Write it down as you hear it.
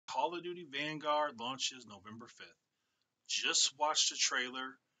Call of Duty Vanguard launches November 5th. Just watched the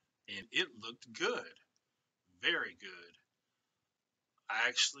trailer and it looked good. Very good. I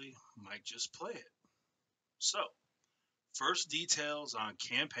actually might just play it. So, first details on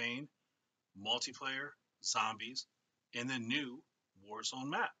campaign, multiplayer, zombies, and the new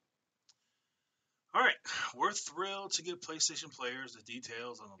Warzone map. All right, we're thrilled to give PlayStation players the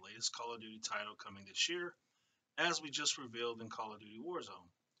details on the latest Call of Duty title coming this year, as we just revealed in Call of Duty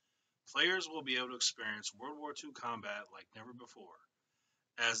Warzone. Players will be able to experience World War II combat like never before,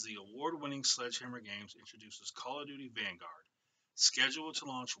 as the award-winning Sledgehammer Games introduces Call of Duty Vanguard, scheduled to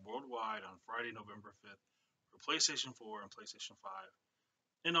launch worldwide on Friday, November 5th for PlayStation 4 and PlayStation 5,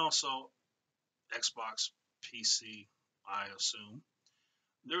 and also Xbox, PC, I assume.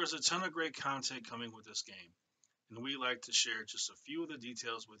 There is a ton of great content coming with this game, and we'd like to share just a few of the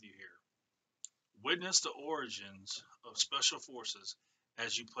details with you here. Witness the origins of Special Forces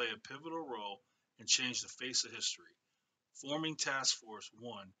as you play a pivotal role and change the face of history, forming Task Force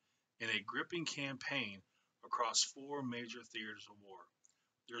 1 in a gripping campaign across four major theaters of war.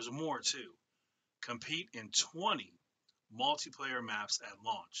 There's more too. Compete in 20 multiplayer maps at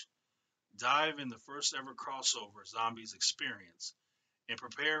launch. Dive in the first ever crossover Zombies experience and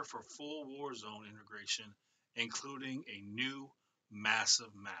prepare for full Warzone integration, including a new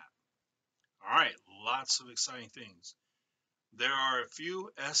massive map. All right, lots of exciting things. There are a few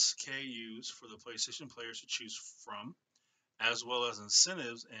SKUs for the PlayStation players to choose from, as well as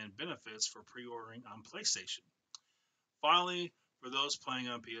incentives and benefits for pre ordering on PlayStation. Finally, for those playing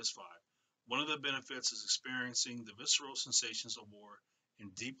on PS5, one of the benefits is experiencing the visceral sensations of war in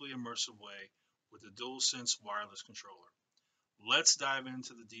a deeply immersive way with the DualSense wireless controller. Let's dive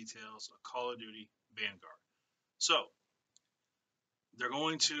into the details of Call of Duty Vanguard. So, they're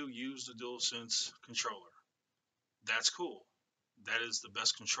going to use the DualSense controller. That's cool. That is the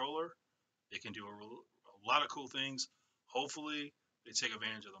best controller. It can do a lot of cool things. Hopefully, they take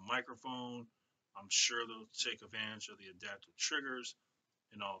advantage of the microphone. I'm sure they'll take advantage of the adaptive triggers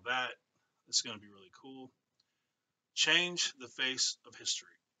and all that. It's going to be really cool. Change the face of history.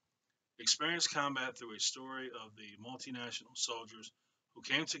 Experience combat through a story of the multinational soldiers who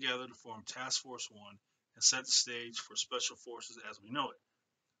came together to form Task Force 1 and set the stage for Special Forces as we know it.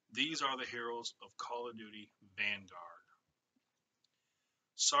 These are the heroes of Call of Duty Vanguard.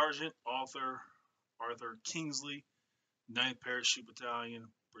 Sergeant Arthur Kingsley, 9th Parachute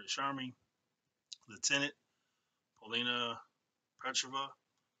Battalion, British Army. Lieutenant Paulina Petrova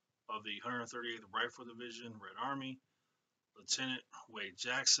of the 138th Rifle Division, Red Army. Lieutenant Wade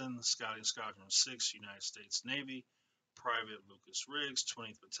Jackson, Scouting Squadron 6, United States Navy. Private Lucas Riggs,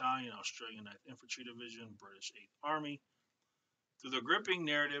 20th Battalion, Australian 9th Infantry Division, British 8th Army. Through the gripping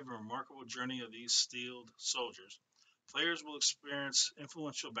narrative and remarkable journey of these steeled soldiers, players will experience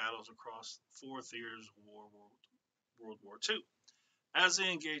influential battles across four theaters of World War II, as they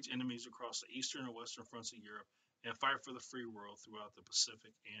engage enemies across the eastern and western fronts of Europe and fight for the free world throughout the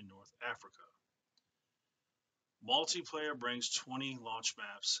Pacific and North Africa. Multiplayer brings 20 launch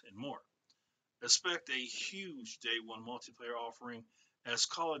maps and more. Expect a huge day one multiplayer offering as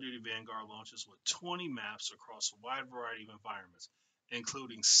Call of Duty Vanguard launches with 20 maps across a wide variety of environments,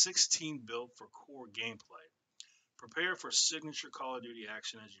 including 16 built for core gameplay. Prepare for signature Call of Duty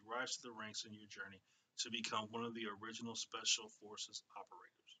action as you rise to the ranks in your journey to become one of the original Special Forces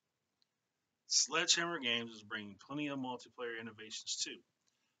operators. Sledgehammer Games is bringing plenty of multiplayer innovations too.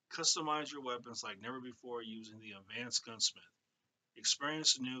 Customize your weapons like never before using the Advanced Gunsmith.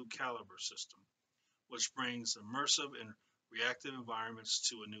 Experience the new Caliber system, which brings immersive and reactive environments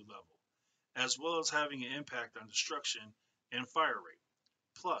to a new level, as well as having an impact on destruction and fire rate.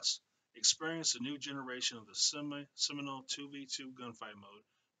 Plus, experience the new generation of the seminal 2v2 gunfight mode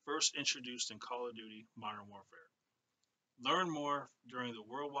first introduced in Call of Duty Modern Warfare. Learn more during the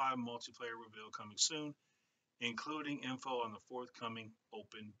worldwide multiplayer reveal coming soon, including info on the forthcoming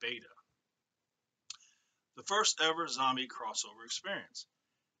open beta. The first ever zombie crossover experience.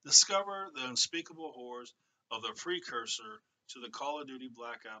 Discover the unspeakable horrors of the precursor to the Call of Duty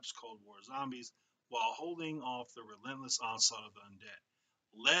Black Ops Cold War zombies while holding off the relentless onslaught of the undead.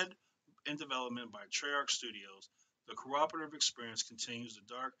 Led in development by Treyarch Studios, the cooperative experience continues the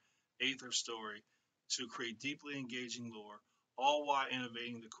dark Aether story to create deeply engaging lore, all while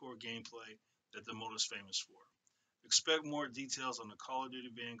innovating the core gameplay that the mode is famous for. Expect more details on the Call of Duty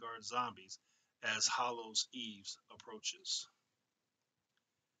Vanguard zombies as Hallows Eve approaches.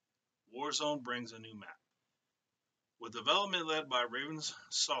 Warzone brings a new map. With development led by Ravens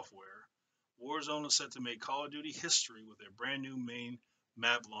Software, Warzone is set to make Call of Duty history with a brand new main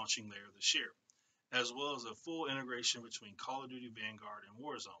map launching later this year, as well as a full integration between Call of Duty Vanguard and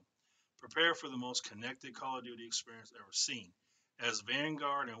Warzone. Prepare for the most connected Call of Duty experience ever seen, as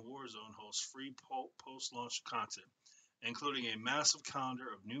Vanguard and Warzone host free post launch content, including a massive calendar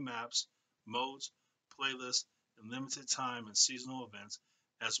of new maps, modes, playlists, and limited time and seasonal events,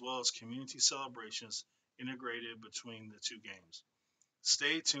 as well as community celebrations integrated between the two games.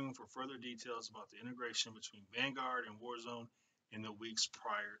 Stay tuned for further details about the integration between Vanguard and Warzone in the weeks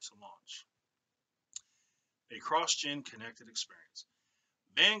prior to launch. A cross-gen connected experience.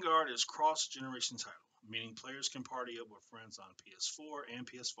 Vanguard is cross-generation title, meaning players can party up with friends on PS4 and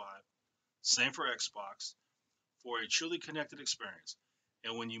PS5, same for Xbox, for a truly connected experience.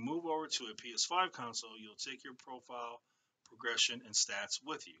 And when you move over to a PS5 console, you'll take your profile, progression, and stats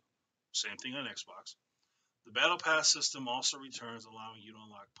with you. Same thing on Xbox. The Battle Pass system also returns, allowing you to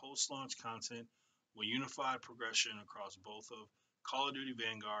unlock post-launch content with unified progression across both of Call of Duty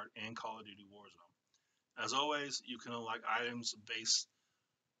Vanguard and Call of Duty Warzone. As always, you can unlock items based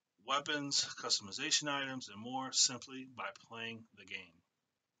weapons, customization items, and more simply by playing the game.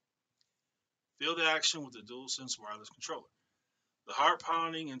 Feel the action with the DualSense wireless controller. The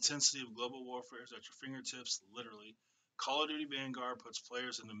heart-pounding intensity of global warfare is at your fingertips, literally. Call of Duty Vanguard puts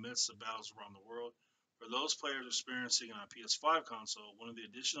players in the midst of battles around the world. For those players experiencing it on a PS5 console, one of the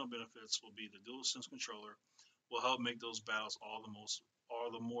additional benefits will be the DualSense controller will help make those battles all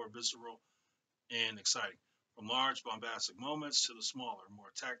the more visceral and exciting. From large bombastic moments to the smaller,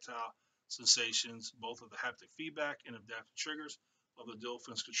 more tactile sensations, both of the haptic feedback and adaptive triggers of the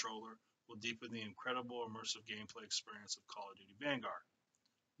DualSense controller will deepen the incredible immersive gameplay experience of Call of Duty Vanguard.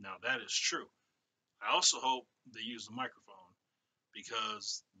 Now that is true. I also hope they use the microphone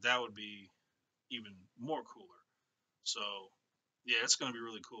because that would be even more cooler. So yeah, it's going to be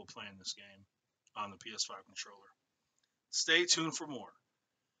really cool playing this game on the PS5 controller. Stay tuned for more.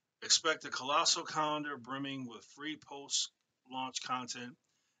 Expect a colossal calendar brimming with free post-launch content,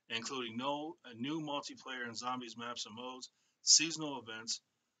 including new multiplayer and zombies maps and modes, seasonal events,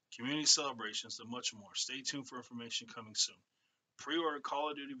 community celebrations, and much more. Stay tuned for information coming soon. Pre-order Call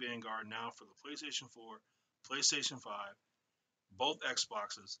of Duty Vanguard now for the PlayStation 4, PlayStation 5, both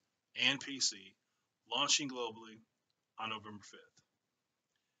Xboxes, and PC, launching globally on November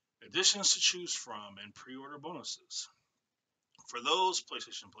 5th. Additions to choose from and pre-order bonuses. For those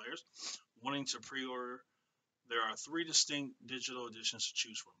PlayStation players wanting to pre-order, there are 3 distinct digital editions to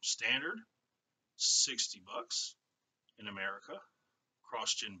choose from. Standard, $60 in America.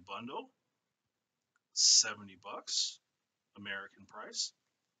 Cross-gen bundle, $70 American price.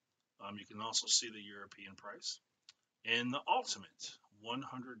 You can also see the European price. And the ultimate,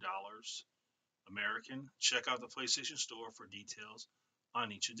 $100 American. Check out the PlayStation Store for details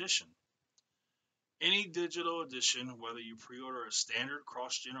on each edition. Any digital edition, whether you pre-order a standard,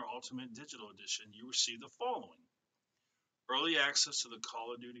 cross-gen, or ultimate digital edition, you receive the following. Early access to the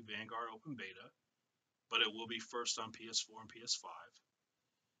Call of Duty Vanguard open beta, but it will be first on PS4 and PS5.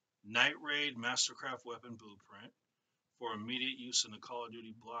 Night Raid Mastercraft Weapon Blueprint for immediate use in the Call of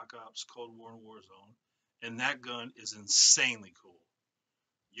Duty Black Ops Cold War and Warzone, and that gun is insanely cool.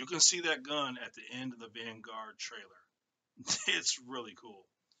 You can see that gun at the end of the Vanguard trailer. It's really cool.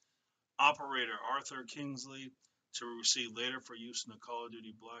 Operator Arthur Kingsley to receive later for use in the Call of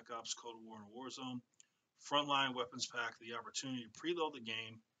Duty Black Ops Cold War and Warzone. Frontline Weapons Pack, the opportunity to preload the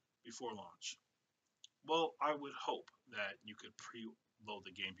game before launch. Well, I would hope that you could preload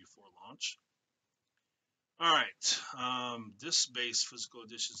the game before launch. All right, disc-based physical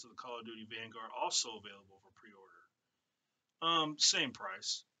editions of the Call of Duty Vanguard also available for pre-order. Same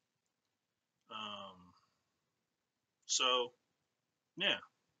price. So, yeah.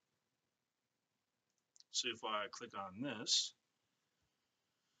 See if I click on this.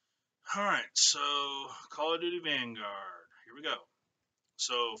 All right, so Call of Duty Vanguard. Here we go.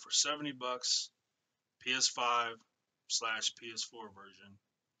 So for $70, PS5 / PS4 version.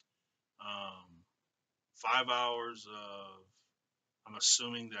 5 hours of, I'm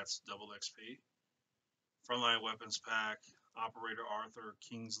assuming that's double XP. Frontline Weapons Pack, Operator Arthur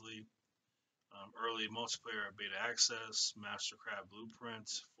Kingsley, early multiplayer beta access, Mastercraft Blueprint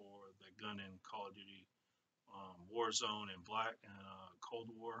for the gun in Call of Duty Warzone and Black and Cold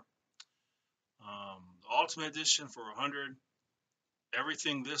War. The Ultimate Edition for 100.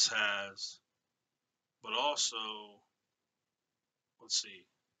 Everything this has, but also, let's see,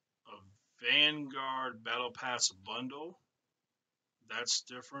 a Vanguard Battle Pass bundle. That's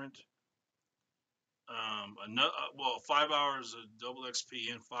different. 5 hours of double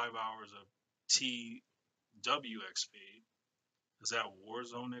XP and 5 hours of TWXP. Is that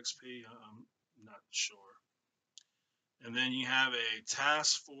Warzone XP? I'm not sure. And then you have a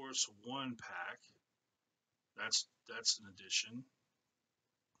Task Force 1 pack. That's an addition.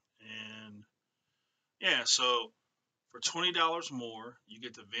 Yeah, so for $20 more, you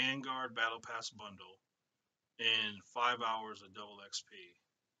get the Vanguard Battle Pass bundle and 5 hours of double XP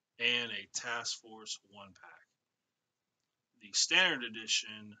and a Task Force 1 pack. The standard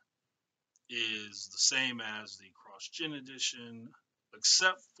edition is the same as the Cross Gen edition,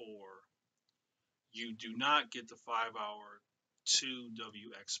 except for you do not get the 5 hour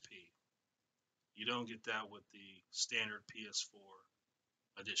 2WXP. You don't get that with the standard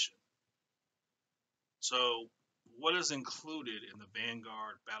PS4 edition. So, what is included in the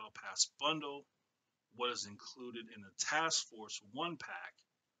Vanguard Battle Pass bundle? What is included in the Task Force 1 pack?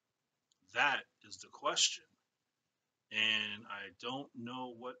 That is the question. And I don't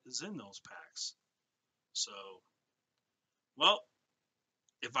know what is in those packs. So, well,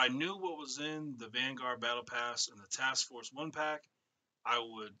 if I knew what was in the Vanguard Battle Pass and the Task Force 1 pack, I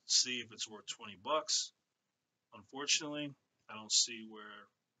would see if it's worth $20. Unfortunately, I don't see where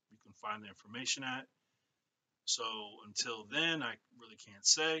you can find the information at. So until then, I really can't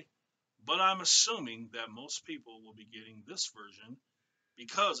say. But I'm assuming that most people will be getting this version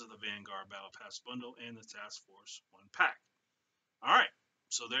because of the Vanguard Battle Pass bundle and the Task Force 1 pack. All right,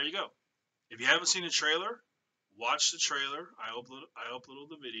 so there you go. If you haven't seen the trailer, watch the trailer. I uploaded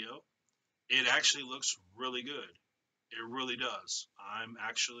the video. It actually looks really good. It really does. I'm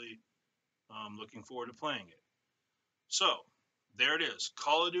actually looking forward to playing it. So there it is,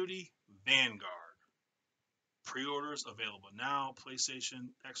 Call of Duty Vanguard. Pre-orders available now, PlayStation,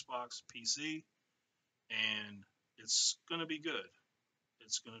 Xbox, PC, and it's gonna be good.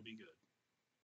 It's gonna be good.